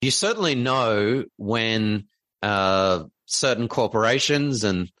You certainly know when certain corporations,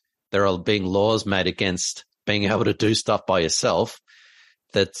 and there are being laws made against being able to do stuff by yourself,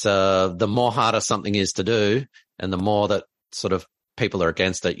 that the more harder something is to do and the more that sort of people are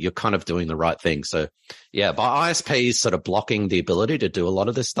against it, you're kind of doing the right thing. So yeah, by ISPs sort of blocking the ability to do a lot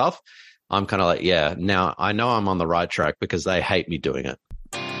of this stuff, I'm kind of like, yeah, now I know I'm on the right track because they hate me doing it.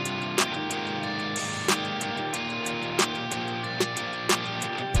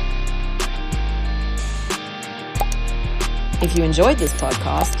 If you enjoyed this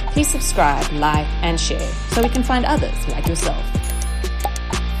podcast, please subscribe, like, and share so we can find others like yourself.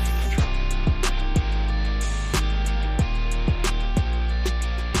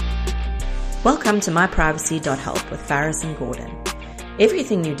 Welcome to MyPrivacy.Help with Faris and Gordon.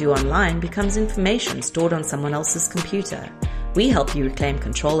 Everything you do online becomes information stored on someone else's computer. We help you reclaim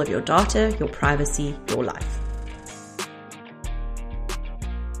control of your data, your privacy, your life.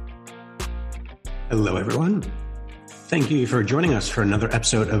 Hello, everyone. Thank you for joining us for another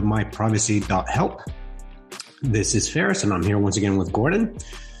episode of MyPrivacy.Help. This is Faris, and I'm here once again with Gordon.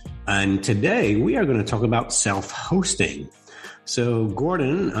 And today we are going to talk about self-hosting. So,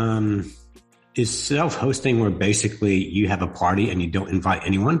 Gordon, is self-hosting where basically you have a party and you don't invite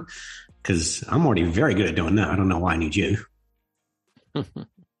anyone? Because I'm already very good at doing that. I don't know why I need you.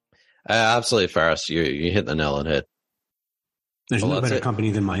 Absolutely, Faris. You hit the nail on the head. There's no better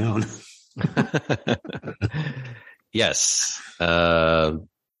company than my own. Yes.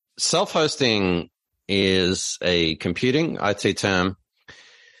 Self-hosting is a computing IT term,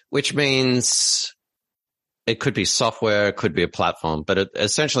 which means it could be software, it could be a platform, but it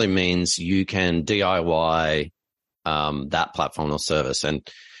essentially means you can DIY that platform or service. And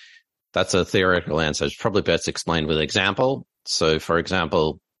that's a theoretical answer. It's probably best explained with an example. So, for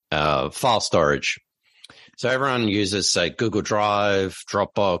example, file storage. So everyone uses, say, Google Drive,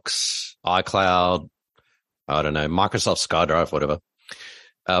 Dropbox, iCloud, I don't know, Microsoft SkyDrive, whatever.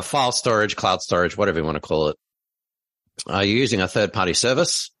 File storage, cloud storage, whatever you want to call it. You're using a third-party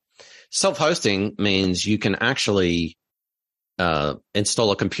service. Self-hosting means you can actually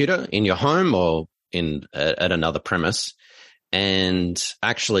install a computer in your home or at another premise and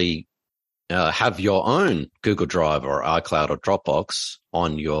actually have your own Google Drive or iCloud or Dropbox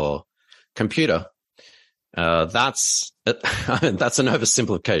on your computer. That's an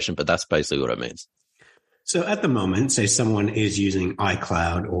oversimplification, but that's basically what it means. So at the moment, say someone is using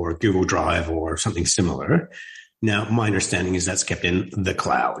iCloud or Google Drive or something similar. Now, my understanding is that's kept in the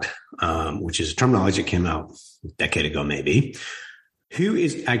cloud, which is a terminology that came out a decade ago, maybe. Who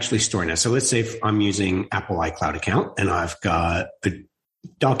is actually storing that? So let's say if I'm using Apple iCloud account and I've got a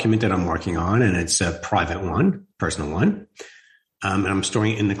document that I'm working on and it's a private one, personal one, and I'm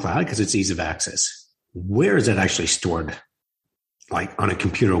storing it in the cloud because it's ease of access. Where is it actually stored? Like on a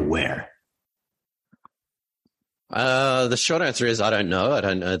computer where? The short answer is I don't know. I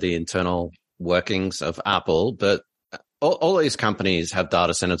don't know the internal workings of Apple, but all these companies have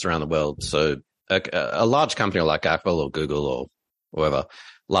data centers around the world. So a large company like Apple or Google or whoever,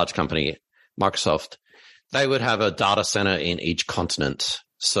 large company, Microsoft, they would have a data center in each continent.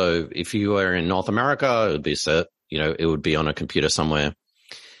 So if you were in North America, it would be it would be on a computer somewhere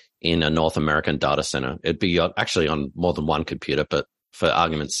in a North American data center. It'd be actually on more than one computer, but for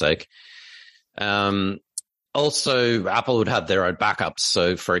argument's sake. Also, Apple would have their own backups.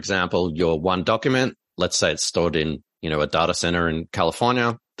 So, for example, your one document, let's say it's stored in, a data center in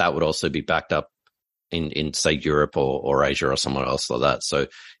California, that would also be backed up in say, Europe or Asia or somewhere else like that. So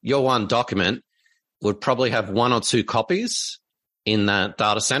your one document would probably have one or two copies in that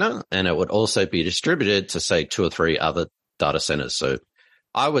data center, and it would also be distributed to, say, 2 or 3 other data centers. So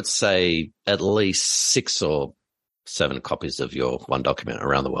I would say at least 6 or 7 copies of your one document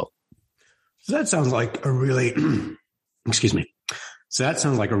around the world. So that sounds like a really, excuse me. So that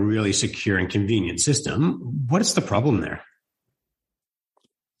sounds like a really secure and convenient system. What is the problem there?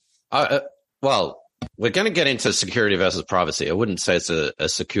 Well, we're going to get into security versus privacy. I wouldn't say it's a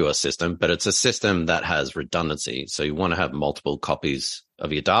secure system, but it's a system that has redundancy. So you want to have multiple copies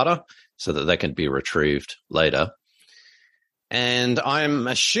of your data so that they can be retrieved later. And I'm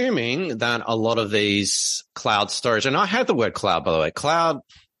assuming that a lot of these cloud storage, and I hate the word cloud, by the way. Cloud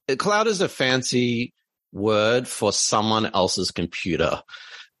is a fancy word for someone else's computer.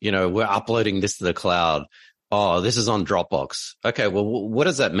 We're uploading this to the cloud. Oh, this is on Dropbox. Okay, well, what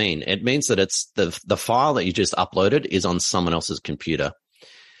does that mean? It means that it's the file that you just uploaded is on someone else's computer.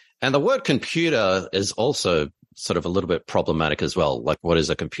 And the word computer is also sort of a little bit problematic as well. Like, what is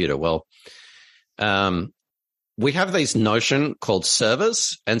a computer? Well, we have this notion called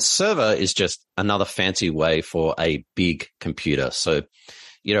servers, and server is just another fancy way for a big computer. So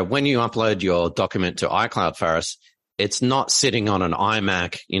when you upload your document to iCloud, Faris, it's not sitting on an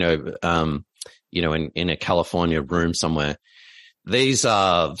iMac, in a California room somewhere. These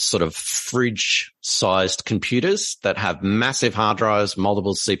are sort of fridge-sized computers that have massive hard drives,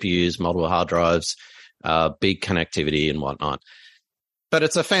 multiple CPUs, multiple hard drives, big connectivity and whatnot. But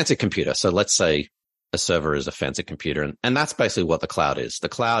it's a fancy computer. So let's say a server is a fancy computer. And that's basically what the cloud is. The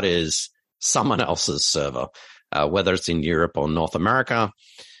cloud is someone else's server, whether it's in Europe or North America.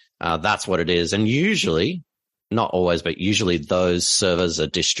 That's what it is. And usually, not always, but usually those servers are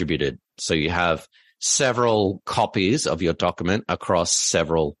distributed. So you have several copies of your document across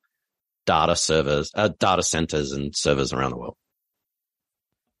several data centers and servers around the world.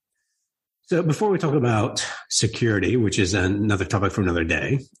 So before we talk about security, which is another topic for another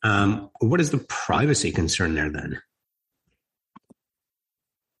day, what is the privacy concern there then?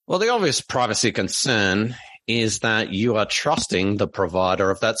 Well, the obvious privacy concern is that you are trusting the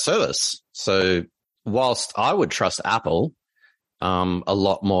provider of that service. So whilst I would trust Apple a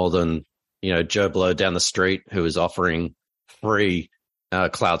lot more than, Joe Blow down the street who is offering free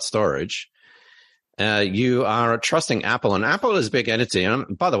cloud storage, you are trusting Apple. And Apple is a big entity.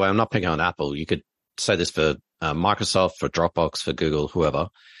 And by the way, I'm not picking on Apple. You could say this for Microsoft, for Dropbox, for Google, whoever.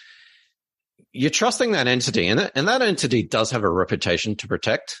 You're trusting that entity, and that entity does have a reputation to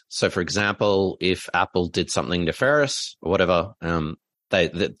protect. So, for example, if Apple did something nefarious or whatever,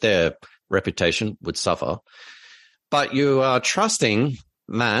 their reputation would suffer. But you are trusting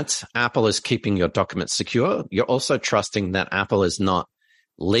that Apple is keeping your documents secure. You're also trusting that Apple is not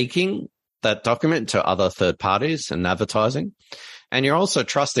leaking that document to other third parties and advertising. And you're also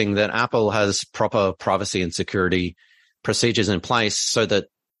trusting that Apple has proper privacy and security procedures in place so that,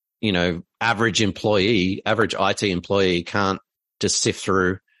 average IT employee can't just sift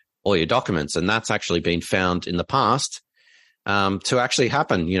through all your documents. And that's actually been found in the past to actually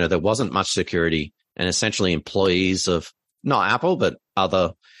happen. There wasn't much security, and essentially employees of not Apple, but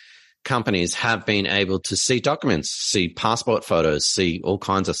other companies have been able to see documents, see passport photos, see all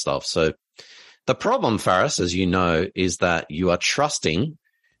kinds of stuff. So the problem, Faris, as you know, is that you are trusting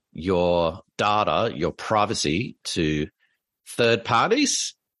your data, your privacy to third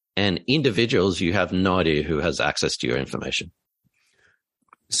parties and individuals. You have no idea who has access to your information.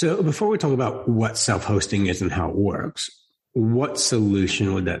 So before we talk about what self-hosting is and how it works, what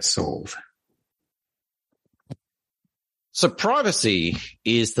solution would that solve? So privacy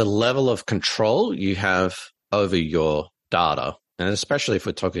is the level of control you have over your data, and especially if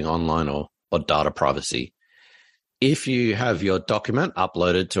we're talking online or data privacy. If you have your document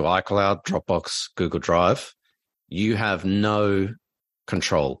uploaded to iCloud, Dropbox, Google Drive, you have no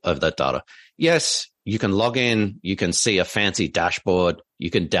control over that data. Yes, you can log in, you can see a fancy dashboard, you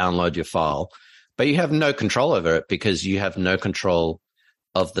can download your file, but you have no control over it because you have no control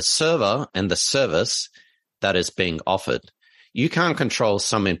of the server and the service that is being offered. You can't control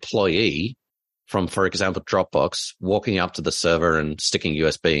some employee from, for example, Dropbox, walking up to the server and sticking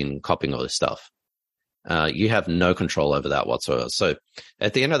USB and copying all this stuff. You have no control over that whatsoever. So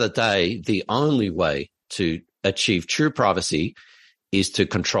at the end of the day, the only way to achieve true privacy is to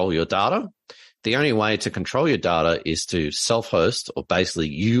control your data. The only way to control your data is to self-host, or basically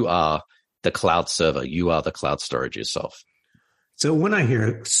you are the cloud server. You are the cloud storage yourself. So when I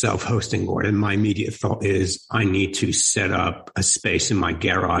hear self-hosting, Gordon, my immediate thought is I need to set up a space in my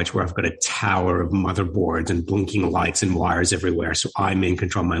garage where I've got a tower of motherboards and blinking lights and wires everywhere, so I'm in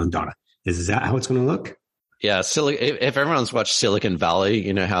control of my own data. Is that how it's going to look? Yeah, if everyone's watched Silicon Valley,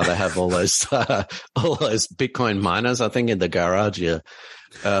 you know how they have all those Bitcoin miners, I think, in the garage. Yeah.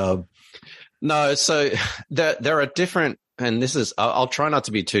 No, so there are different, and this is, I'll try not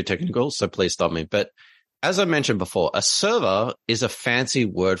to be too technical, so please stop me. But as I mentioned before, a server is a fancy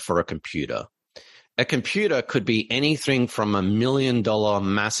word for a computer. A computer could be anything from $1 million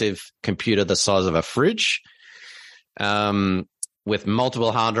massive computer the size of a fridge, with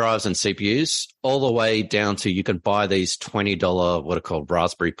multiple hard drives and CPUs, all the way down to you can buy these $20 what are called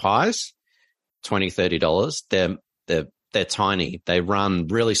Raspberry Pis, $20, $30. They're tiny. They run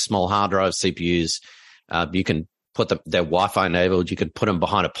really small hard drive CPUs. You can put them, they're Wi-Fi enabled. You can put them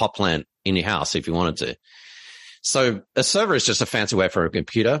behind a pot plant in your house if you wanted to. So a server is just a fancy way for a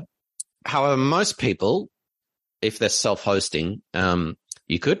computer. However, most people, if they're self-hosting,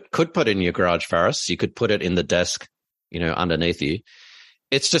 you could put it in your garage, Faris. You could put it in the desk, underneath you.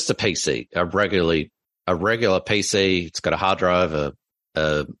 It's just a PC, a regular PC. It's got a hard drive,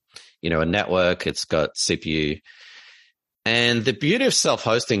 a network. It's got CPU. And the beauty of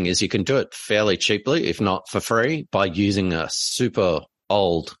self-hosting is you can do it fairly cheaply, if not for free, by using a super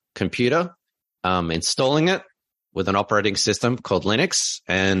old computer, installing it, with an operating system called Linux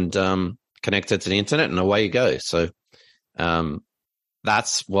and connect it to the internet, and away you go. So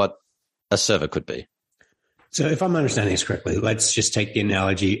that's what a server could be. So if I'm understanding this correctly, let's just take the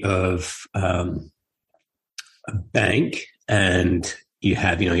analogy of a bank, and you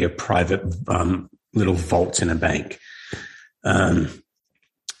have, your private little vaults in a bank.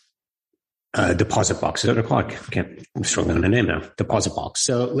 Deposit box. Is that what they're called? I'm struggling on the name now. Deposit box.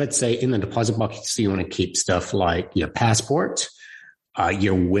 So let's say in the deposit box, you want to keep stuff like your passport,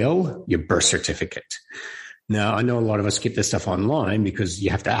 your will, your birth certificate. Now, I know a lot of us keep this stuff online because you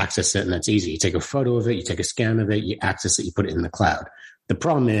have to access it, and that's easy. You take a photo of it, you take a scan of it, you access it, you put it in the cloud. The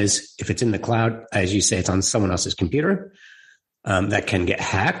problem is, if it's in the cloud, as you say, it's on someone else's computer, that can get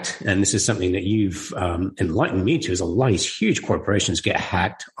hacked. And this is something that you've enlightened me to, is a lot of these huge corporations get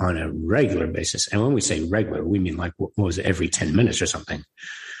hacked on a regular basis. And when we say regular, we mean like, what was it, every 10 minutes or something.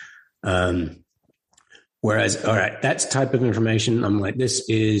 Whereas, all right, that's type of information. I'm like, this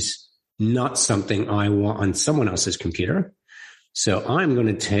is not something I want on someone else's computer. So I'm going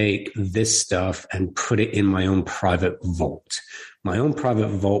to take this stuff and put it in my own private vault. My own private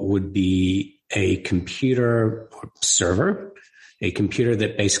vault would be a computer server, a computer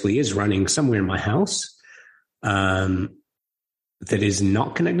that basically is running somewhere in my house, that is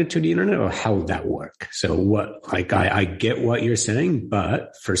not connected to the internet. Or how would that work? So I get what you're saying,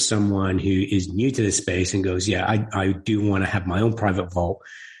 but for someone who is new to this space and goes, yeah, I do want to have my own private vault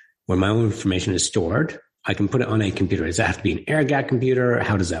where my own information is stored, I can put it on a computer. Does that have to be an air-gapped computer?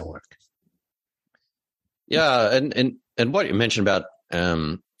 How does that work? Yeah, and what you mentioned about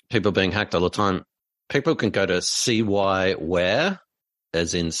people being hacked all the time, people can go to cyware,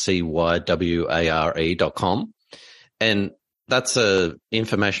 as in cyware.com, and that's a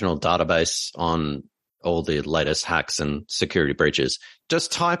informational database on all the latest hacks and security breaches.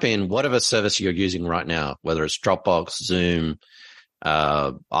 Just type in whatever service you're using right now, whether it's Dropbox, Zoom,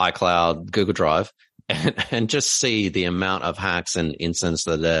 iCloud, Google Drive, and just see the amount of hacks and incidents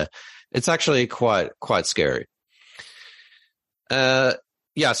that are there. It's actually quite scary.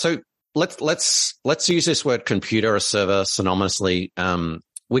 Yeah. So let's use this word computer or server synonymously.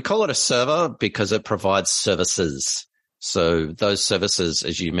 We call it a server because it provides services. So those services,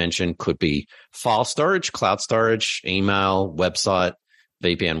 as you mentioned, could be file storage, cloud storage, email, website,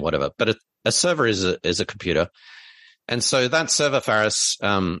 VPN, whatever. But a server is a computer. And so that server, Faris,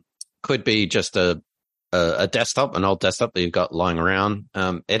 could be just a desktop, an old desktop that you've got lying around.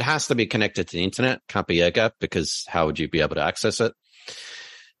 It has to be connected to the internet. Can't be air-gapped, because how would you be able to access it?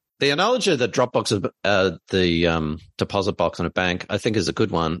 The analogy of the Dropbox of the deposit box in a bank, I think, is a good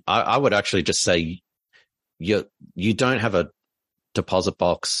one. I would actually just say you don't have a deposit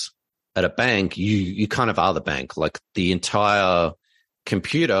box at a bank. You kind of are the bank. Like, the entire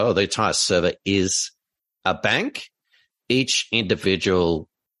computer or the entire server is a bank. Each individual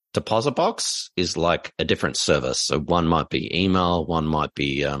deposit box is like a different service. So one might be email, one might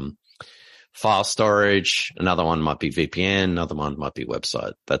be file storage, another one might be VPN, another one might be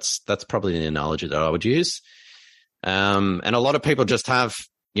website. That's probably the analogy that I would use. And a lot of people just have,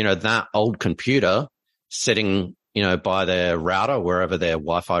 that old computer sitting, by their router, wherever their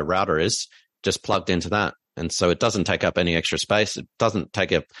Wi-Fi router is, just plugged into that. And so it doesn't take up any extra space. It doesn't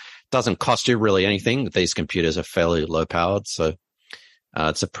cost you really anything. These computers are fairly low powered. So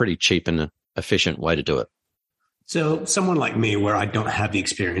it's a pretty cheap and efficient way to do it. So someone like me, where I don't have the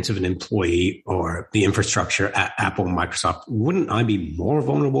experience of an employee or the infrastructure at Apple and Microsoft, wouldn't I be more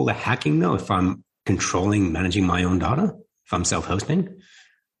vulnerable to hacking, though, if I'm managing my own data, if I'm self-hosting?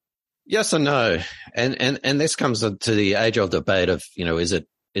 Yes and no. And this comes to the age-old debate of, is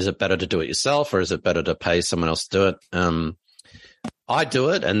it better to do it yourself, or is it better to pay someone else to do it? I do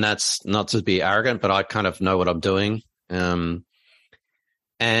it, and that's not to be arrogant, but I kind of know what I'm doing. And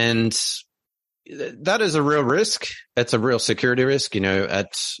that is a real risk. It's a real security risk.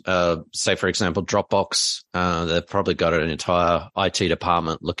 At, say, for example, Dropbox, they've probably got an entire IT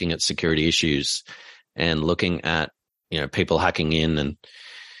department looking at security issues and looking at, people hacking in. And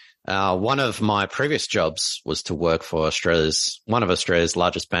one of my previous jobs was to work for one of Australia's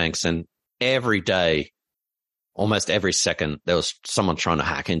largest banks. And every day, almost every second, there was someone trying to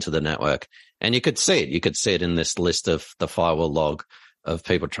hack into the network. And you could see it. You could see it in this list of the firewall log of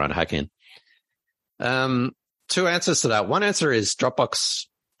people trying to hack in. Two answers to that. One answer is Dropbox,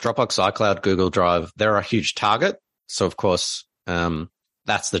 iCloud, Google Drive. They're a huge target. So, of course,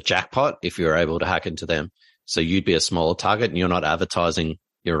 that's the jackpot if you're able to hack into them. So you'd be a smaller target and you're not advertising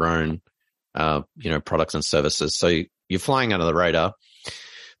your own, products and services. So you're flying under the radar.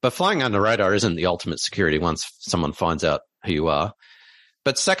 But flying under the radar isn't the ultimate security once someone finds out who you are.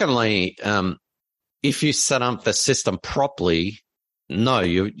 But secondly, if you set up the system properly, no,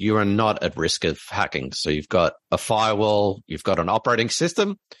 you are not at risk of hacking. So you've got a firewall, you've got an operating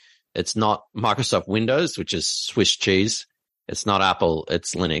system. It's not Microsoft Windows, which is Swiss cheese. It's not Apple,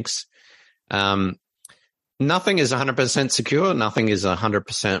 it's Linux. Nothing is 100% secure. Nothing is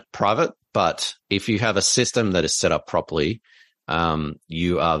 100% private. But if you have a system that is set up properly,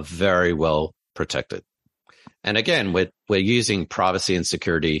 you are very well protected. And again, we're using privacy and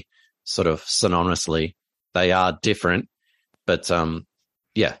security sort of synonymously. They are different. But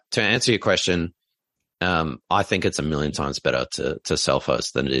yeah, to answer your question, I think it's a million times better to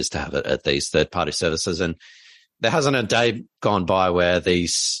self-host than it is to have it at these third-party services. And there hasn't a day gone by where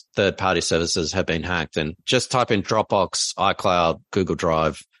these third-party services have been hacked. And just type in Dropbox, iCloud, Google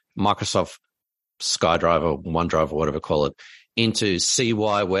Drive, Microsoft SkyDrive or OneDrive or whatever you call it, into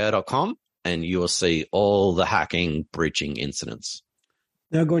cyware.com, and you will see all the hacking, breaching incidents.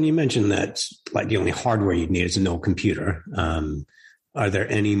 Now, Gordon, you mentioned that like the only hardware you need is an old computer. Are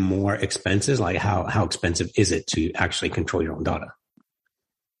there any more expenses? Like how expensive is it to actually control your own data?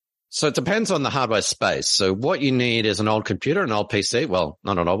 So it depends on the hardware space. So what you need is an old computer, an old PC. Well,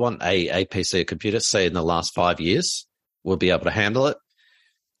 not an old one, a PC, a computer, say in the last 5 years, will be able to handle it.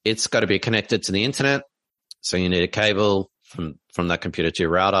 It's got to be connected to the internet. So you need a cable from that computer to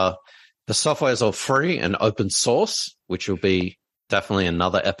your router. The software is all free and open source, which will be definitely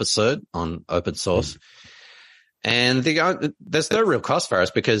another episode on open source. And there's no real cost for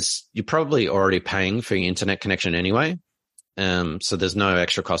us because you're probably already paying for your internet connection anyway. So there's no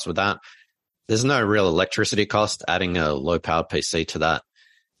extra cost with that. There's no real electricity cost adding a low-powered PC to that.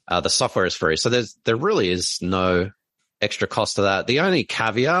 The software is free. So there really is no extra cost to that. The only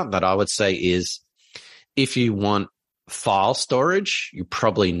caveat that I would say is if you want file storage, you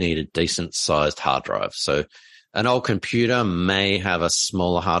probably need a decent-sized hard drive. So an old computer may have a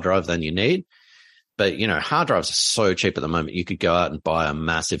smaller hard drive than you need. But, hard drives are so cheap at the moment. You could go out and buy a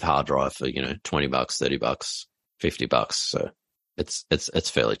massive hard drive for, $20, $30, $50. So it's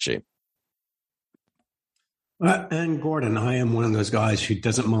fairly cheap. And Gordon, I am one of those guys who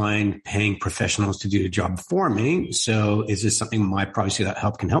doesn't mind paying professionals to do the job for me. So is this something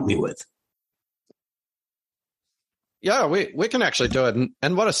MyPrivacy.Help can help me with? Yeah, we can actually do it.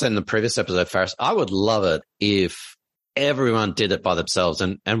 And what I said in the previous episode, Faris, I would love it if everyone did it by themselves.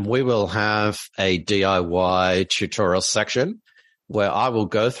 And we will have a DIY tutorial section where I will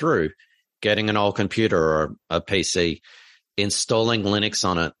go through getting an old computer or a PC, installing Linux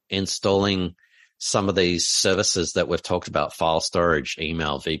on it, installing some of these services that we've talked about, file storage,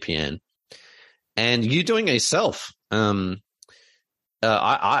 email, VPN, and you doing it yourself. I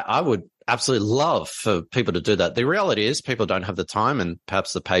would absolutely love for people to do that. The reality is people don't have the time and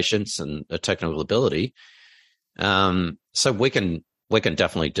perhaps the patience and the technical ability. So we can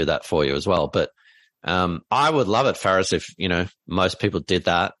definitely do that for you as well. But I would love it, Faris, if, most people did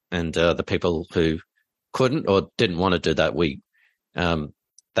that, and the people who couldn't or didn't want to do that,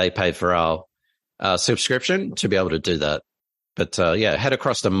 they paid for our subscription to be able to do that. But yeah, head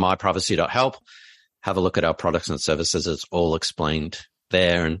across to MyPrivacy.Help, have a look at our products and services. It's all explained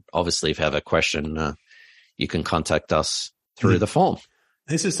there. And obviously, if you have a question, you can contact us through the form.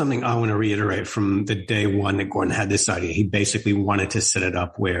 This is something I want to reiterate from the day one that Gordon had this idea. He basically wanted to set it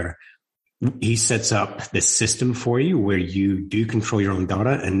up where he sets up this system for you where you do control your own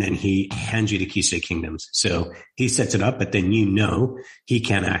data, and then he hands you the keys to the kingdoms. So he sets it up, but then he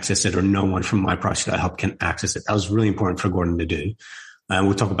can't access it, or no one from MyPrivacy.Help can access it. That was really important for Gordon to do.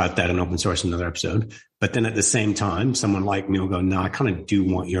 We'll talk about that in open source in another episode. But then at the same time, someone like me will go, no, I kind of do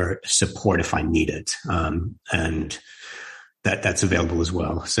want your support if I need it. And that's available as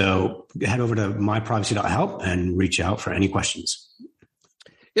well. So head over to MyPrivacy.Help and reach out for any questions.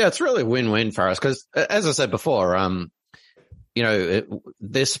 Yeah, it's really a win-win for us because, as I said before,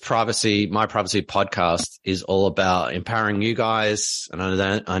 this My Privacy podcast is all about empowering you guys. And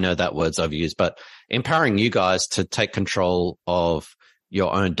I know that word's overused, but empowering you guys to take control of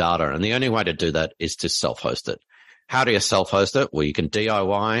your own data. And the only way to do that is to self-host it. How do you self-host it? Well, you can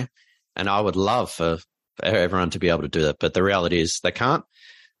DIY, and I would love for everyone to be able to do that. But the reality is they can't.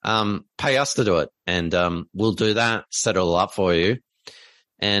 Pay us to do it, and we'll do that, set it all up for you.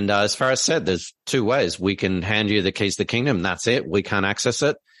 And as far as said, there's two ways. We can hand you the keys to the kingdom. That's it. We can't access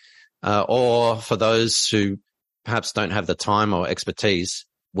it. Or for those who perhaps don't have the time or expertise,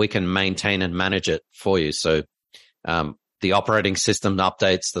 we can maintain and manage it for you. So the operating system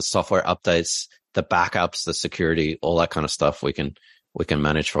updates, the software updates, the backups, the security, all that kind of stuff we can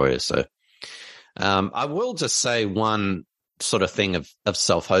manage for you. So I will just say one sort of thing of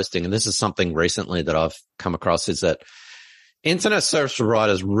self-hosting, and this is something recently that I've come across, is that Internet service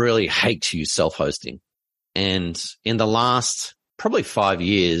providers really hate to use self-hosting. And in the last probably 5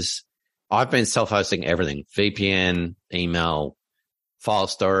 years, I've been self-hosting everything: VPN, email, file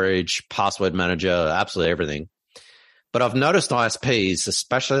storage, password manager, absolutely everything. But I've noticed ISPs,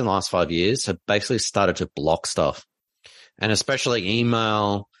 especially in the last 5 years, have basically started to block stuff, and especially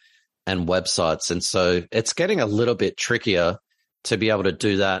email and websites. And so it's getting a little bit trickier to be able to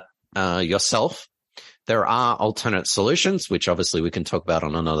do that yourself. There are alternate solutions, which obviously we can talk about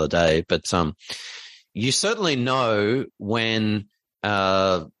on another day, but you certainly know when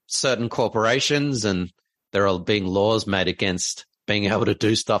certain corporations, and there are being laws made against being able to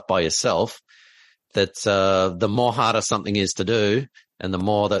do stuff by yourself, that the more harder something is to do and the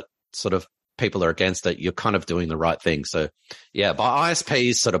more that sort of people are against it, you're kind of doing the right thing. So yeah, by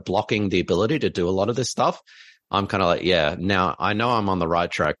ISPs sort of blocking the ability to do a lot of this stuff, I'm kind of like, yeah, now I know I'm on the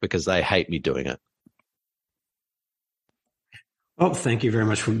right track because they hate me doing it. Well, thank you very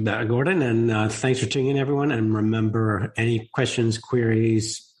much for that, Gordon. And thanks for tuning in, everyone. And remember, any questions,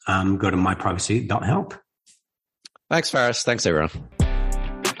 queries, go to MyPrivacy.Help. Thanks, Faris. Thanks, everyone.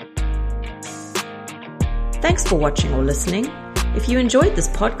 Thanks for watching or listening. If you enjoyed this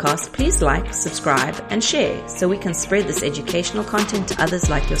podcast, please like, subscribe, and share so we can spread this educational content to others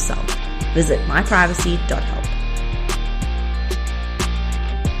like yourself. Visit MyPrivacy.Help.